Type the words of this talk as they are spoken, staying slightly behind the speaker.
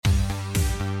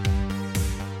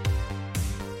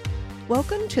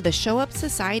Welcome to the Show Up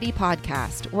Society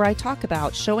podcast, where I talk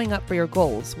about showing up for your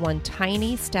goals one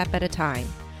tiny step at a time.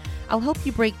 I'll help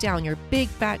you break down your big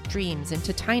fat dreams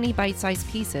into tiny bite-sized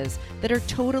pieces that are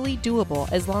totally doable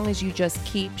as long as you just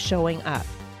keep showing up.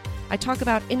 I talk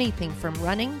about anything from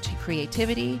running to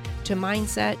creativity to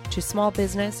mindset to small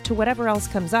business to whatever else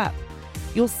comes up.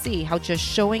 You'll see how just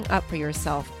showing up for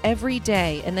yourself every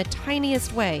day in the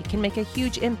tiniest way can make a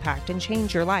huge impact and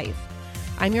change your life.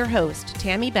 I'm your host,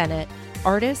 Tammy Bennett,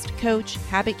 artist, coach,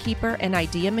 habit keeper, and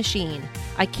idea machine.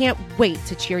 I can't wait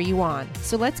to cheer you on.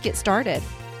 So let's get started.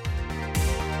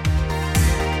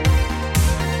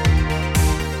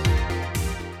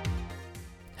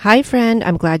 Hi, friend.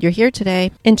 I'm glad you're here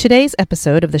today. In today's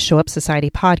episode of the Show Up Society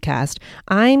podcast,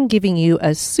 I'm giving you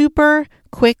a super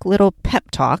quick little pep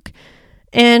talk.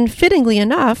 And fittingly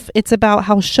enough, it's about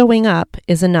how showing up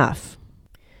is enough.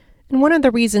 And one of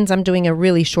the reasons I'm doing a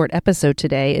really short episode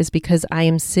today is because I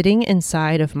am sitting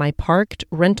inside of my parked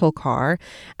rental car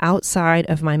outside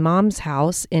of my mom's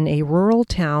house in a rural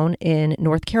town in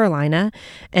North Carolina,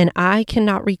 and I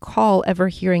cannot recall ever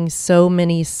hearing so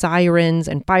many sirens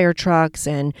and fire trucks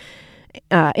and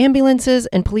ambulances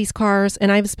and police cars, and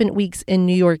I've spent weeks in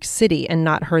New York City and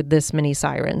not heard this many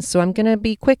sirens. So I'm going to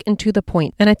be quick and to the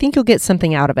point, and I think you'll get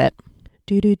something out of it.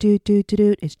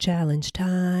 It's challenge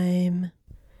time.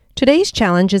 Today's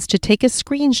challenge is to take a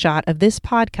screenshot of this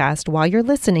podcast while you're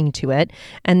listening to it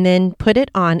and then put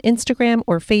it on Instagram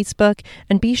or Facebook,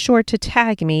 and be sure to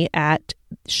tag me at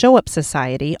Show Up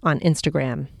Society on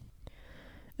Instagram.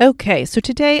 Okay, so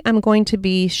today I'm going to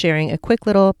be sharing a quick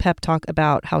little pep talk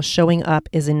about how showing up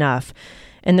is enough.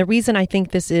 And the reason I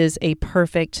think this is a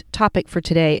perfect topic for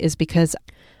today is because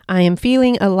I am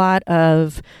feeling a lot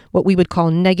of what we would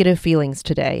call negative feelings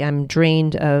today. I'm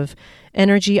drained of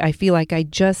energy. I feel like I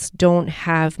just don't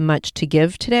have much to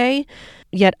give today,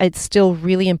 yet it's still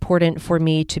really important for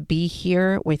me to be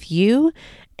here with you.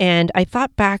 And I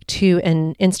thought back to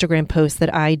an Instagram post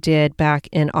that I did back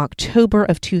in October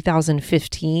of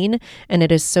 2015, and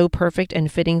it is so perfect and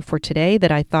fitting for today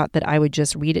that I thought that I would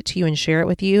just read it to you and share it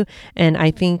with you, and I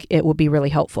think it will be really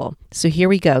helpful. So here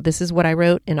we go. This is what I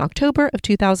wrote in October of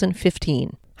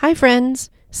 2015. Hi, friends.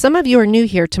 Some of you are new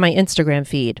here to my Instagram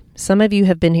feed. Some of you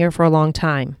have been here for a long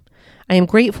time. I am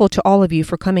grateful to all of you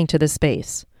for coming to this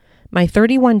space. My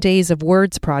 31 Days of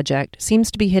Words project seems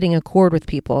to be hitting a chord with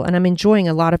people, and I'm enjoying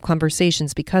a lot of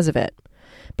conversations because of it.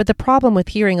 But the problem with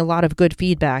hearing a lot of good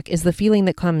feedback is the feeling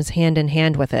that comes hand in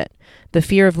hand with it, the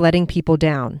fear of letting people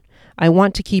down. I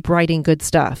want to keep writing good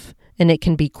stuff, and it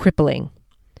can be crippling.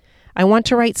 I want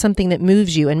to write something that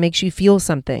moves you and makes you feel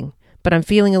something, but I'm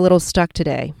feeling a little stuck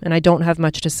today, and I don't have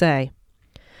much to say.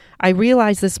 I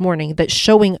realized this morning that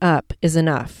showing up is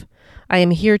enough. I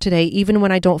am here today even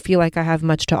when I don't feel like I have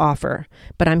much to offer,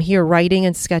 but I'm here writing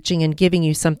and sketching and giving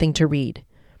you something to read.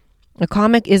 A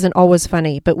comic isn't always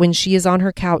funny, but when she is on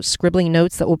her couch scribbling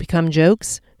notes that will become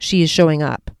jokes, she is showing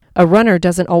up. A runner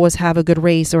doesn't always have a good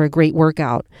race or a great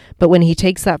workout, but when he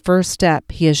takes that first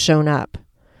step, he has shown up.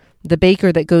 The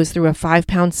baker that goes through a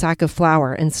 5-pound sack of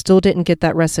flour and still didn't get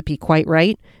that recipe quite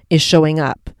right is showing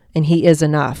up, and he is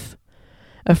enough.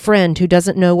 A friend who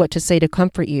doesn't know what to say to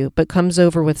comfort you, but comes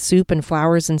over with soup and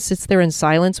flowers and sits there in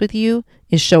silence with you,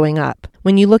 is showing up.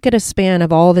 When you look at a span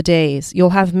of all the days, you'll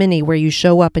have many where you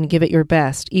show up and give it your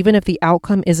best, even if the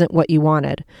outcome isn't what you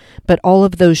wanted. But all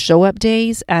of those show up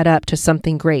days add up to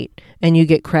something great, and you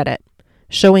get credit.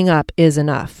 Showing up is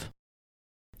enough.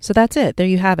 So that's it. There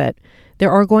you have it.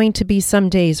 There are going to be some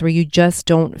days where you just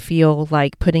don't feel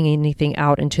like putting anything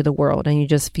out into the world, and you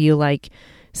just feel like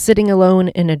sitting alone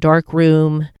in a dark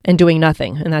room and doing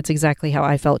nothing. And that's exactly how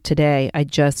I felt today. I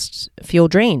just feel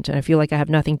drained and I feel like I have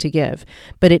nothing to give.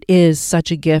 But it is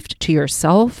such a gift to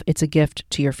yourself. It's a gift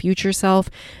to your future self.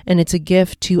 And it's a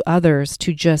gift to others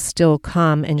to just still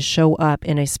come and show up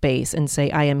in a space and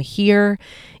say, I am here,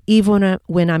 even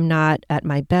when I'm not at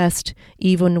my best,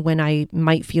 even when I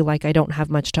might feel like I don't have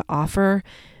much to offer.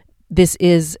 This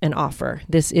is an offer.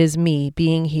 This is me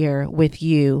being here with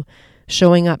you,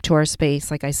 showing up to our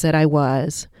space like I said I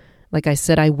was, like I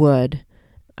said I would.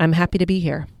 I'm happy to be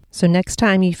here. So next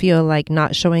time you feel like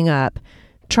not showing up,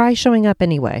 try showing up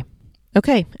anyway.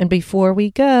 Okay, and before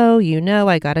we go,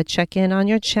 I gotta check in on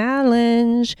your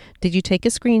challenge. Did you take a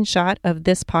screenshot of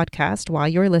this podcast while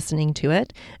you're listening to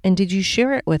it? And did you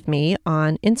share it with me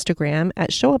on Instagram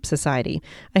at Show Up Society?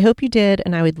 I hope you did,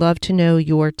 and I would love to know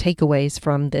your takeaways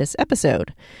from this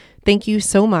episode. Thank you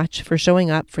so much for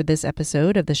showing up for this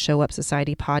episode of the Show Up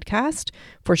Society podcast.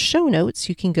 For show notes,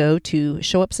 you can go to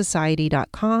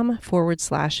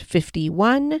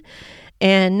showupsociety.com/51.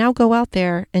 And now go out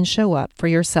there and show up for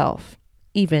yourself,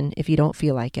 even if you don't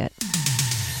feel like it.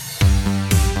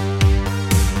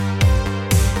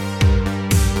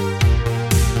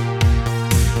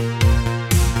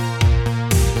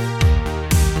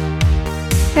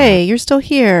 Hey, you're still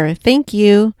here. Thank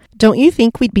you. Don't you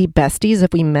think we'd be besties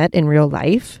if we met in real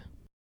life?